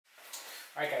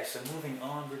Alright guys, so moving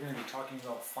on, we're going to be talking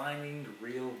about finding the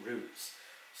real roots.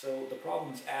 So the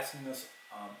problem is asking us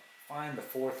find the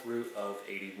fourth root of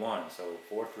 81. So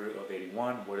fourth root of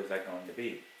 81, what is that going to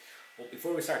be? Well,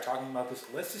 before we start talking about this,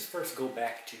 let's just first go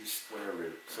back to square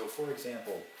root. So for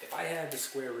example, if I had the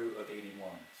square root of 81,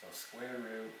 so square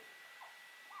root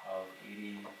of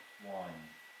 81,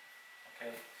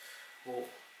 okay? Well,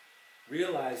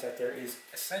 realize that there is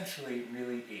essentially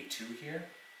really a 2 here,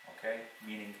 okay,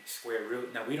 meaning square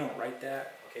root. Now we don't write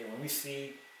that, okay, when we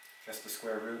see just the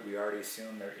square root, we already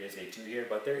assume there is a 2 here,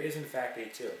 but there is in fact a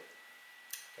 2,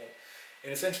 okay.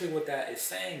 And essentially what that is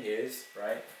saying is,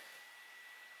 right,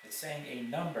 it's saying a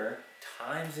number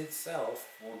times itself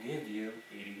will give you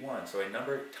 81. So a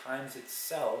number times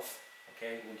itself,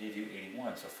 okay, will give you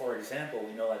 81. So for example,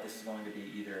 we know that this is going to be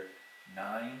either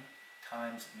 9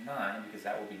 times 9, because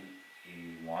that will be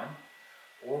 81,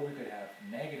 or we could have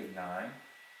negative 9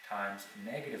 times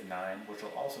negative 9, which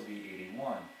will also be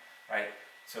 81, right?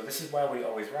 So this is why we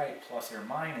always write plus or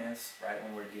minus, right,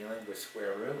 when we're dealing with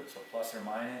square root. So plus or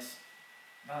minus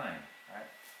 9, right?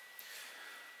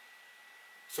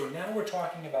 So now we're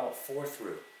talking about fourth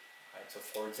root, right? So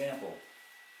for example,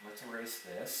 let's erase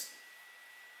this.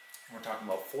 We're talking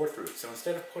about fourth root. So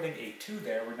instead of putting a 2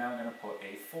 there, we're now going to put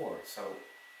a 4. So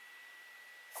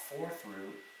fourth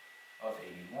root of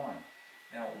 81.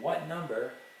 Now what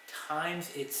number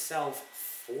times itself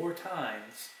 4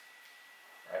 times,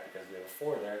 right, because we have a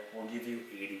 4 there, will give you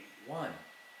 81?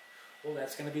 Well,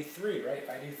 that's going to be 3, right? If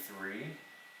I do 3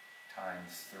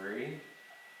 times 3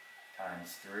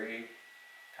 times 3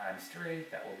 times 3,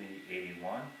 that will be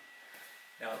 81.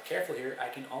 Now careful here, I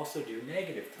can also do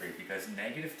negative 3, because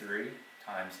negative 3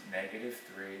 times negative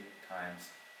 3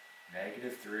 times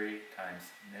negative 3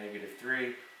 times negative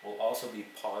 3 will also be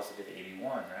positive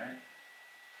 81, right?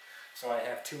 So I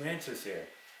have 2 answers here.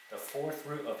 The fourth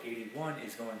root of 81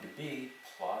 is going to be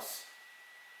plus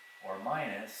or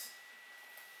minus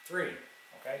 3,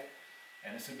 okay?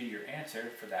 And this would be your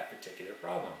answer for that particular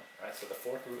problem, right? So the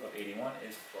fourth root of 81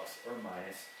 is plus or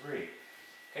minus 3.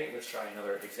 Okay, let's try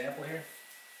another example here.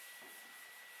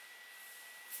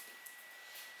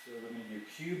 So we're going to do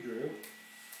cubed root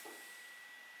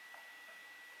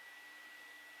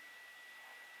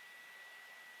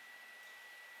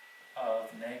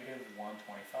of negative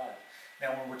 125.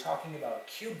 Now when we're talking about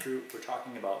cubed root, we're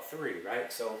talking about 3,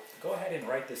 right? So go ahead and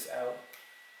write this out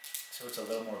so it's a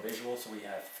little more visual. So we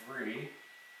have 3 and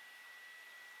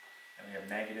we have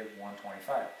negative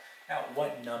 125. Now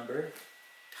what number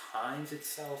times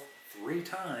itself 3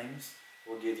 times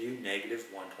will give you negative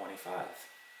 125?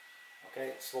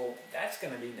 Okay, so that's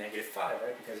going to be negative 5,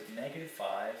 right? Because negative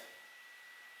 5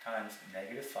 times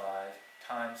negative 5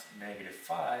 times negative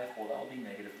 5, well, that will be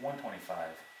negative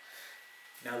 125.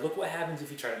 Now look what happens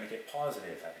if you try to make it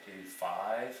positive. I could do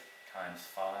 5 times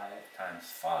 5 times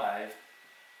 5.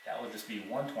 That will just be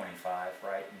 125,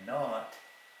 right? Not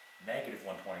negative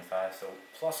 125. So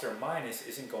plus or minus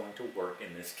isn't going to work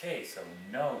in this case. So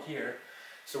no here.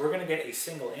 So we're going to get a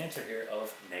single answer here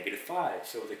of negative 5.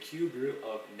 So the cube root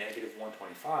of negative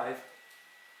 125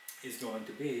 is going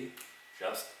to be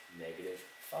just negative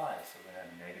 5. So we're going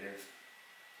to have negative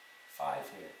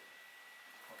 5 here.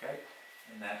 Okay?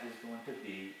 And that is going to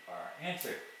be our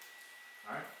answer.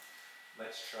 Alright?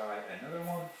 Let's try another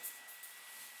one.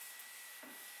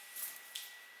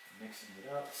 Mixing it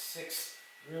up. 6th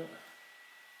root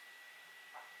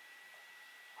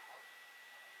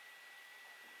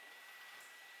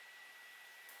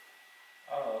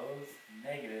of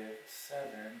negative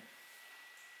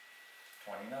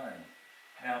 729.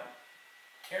 Now,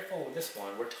 careful with this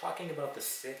one. We're talking about the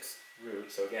 6th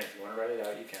root. So again, if you want to write it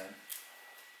out, you can.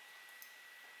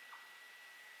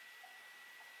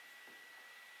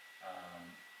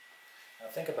 Now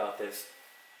think about this.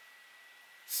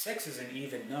 6 is an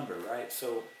even number, right?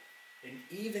 So an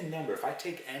even number, if I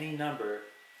take any number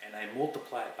and I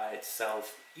multiply it by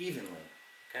itself evenly,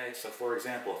 okay? So for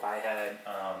example, if I had,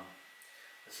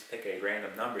 let's just pick a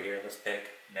random number here. Let's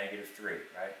pick negative 3,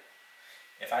 right?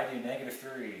 If I do negative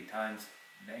 3 times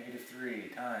negative 3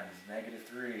 times negative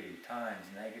 3 times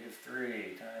negative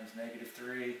 3 times negative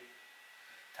 3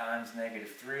 times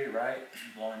negative 3, right?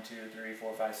 1, 2, 3,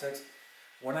 4, 5, 6.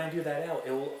 When I do that out,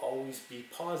 it will always be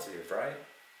positive, right?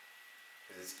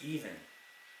 Because it's even.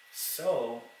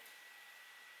 So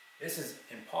this is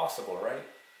impossible, right?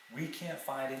 We can't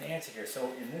find an answer here.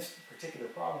 So in this particular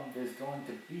problem, there's going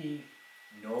to be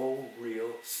no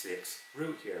real 6th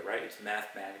root here, right? It's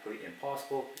mathematically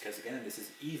impossible because again, this is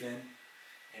even,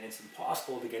 and it's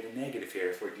impossible to get a negative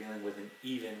here if we're dealing with an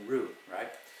even root,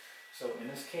 right? So in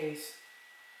this case,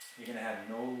 you're going to have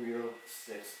no real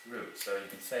sixth root. So you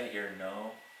can say here,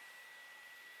 no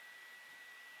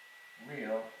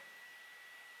real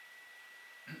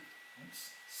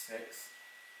sixth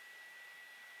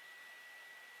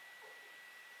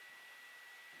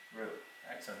root.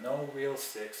 Alright, so no real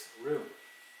sixth root.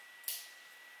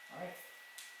 Alright,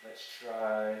 let's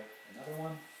try another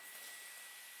one.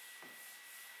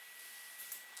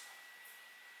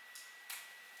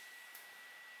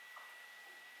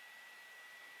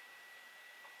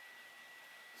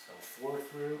 So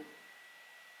fourth root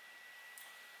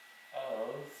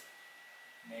of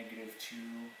negative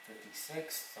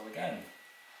 256. So again,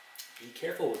 be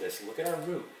careful with this. Look at our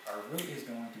root. Our root is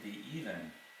going to be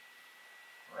even,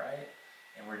 right?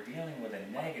 And we're dealing with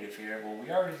a negative here. Well, we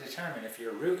already determined if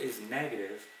your root is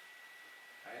negative,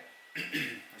 right?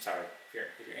 I'm sorry,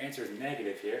 if your answer is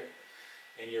negative here,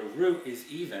 and your root is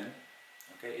even,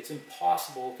 okay, it's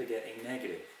impossible to get a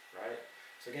negative, right?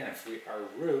 So again, if our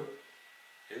root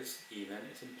is even,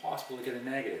 it's impossible to get a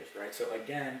negative, right? So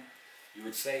again, you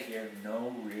would say here,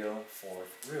 no real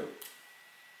fourth root.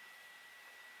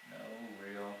 No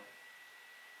real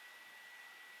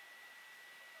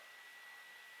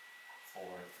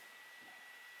fourth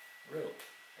root.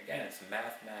 Again, it's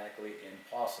mathematically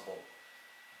impossible,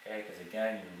 okay? Because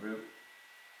again, your root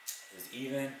is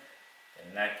even, and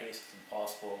in that case, it's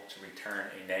impossible to return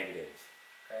a negative,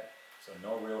 okay? So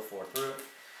no real fourth root.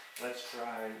 Let's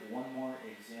try one more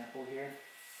example here.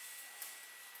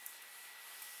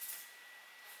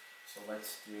 So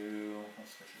let's switch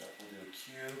it up, we'll do a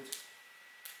cubed.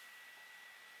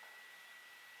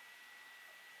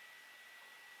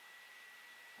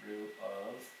 Root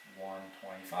of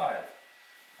 125.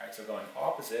 Alright, so going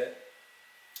opposite,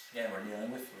 again we're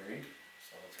dealing with 3,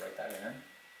 so let's write that in.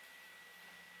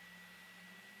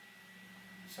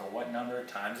 So what number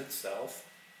times itself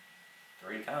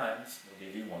 3 times will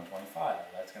give you 125.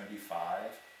 That's going to be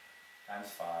 5 times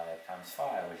 5 times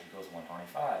 5, which equals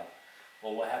 125.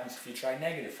 Well, what happens if you try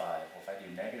negative 5? Well, if I do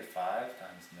negative 5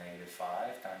 times negative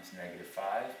 5 times negative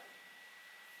 5,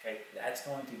 okay, that's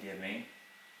going to give me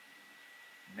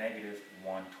negative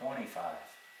 125.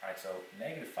 Alright, so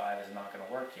negative 5 is not going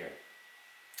to work here.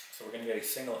 So we're going to get a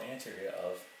single answer here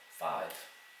of 5.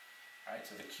 Alright,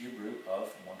 so the cube root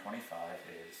of 125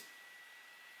 is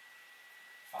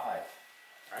 5.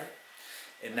 Alright,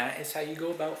 and that is how you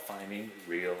go about finding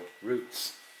real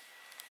roots.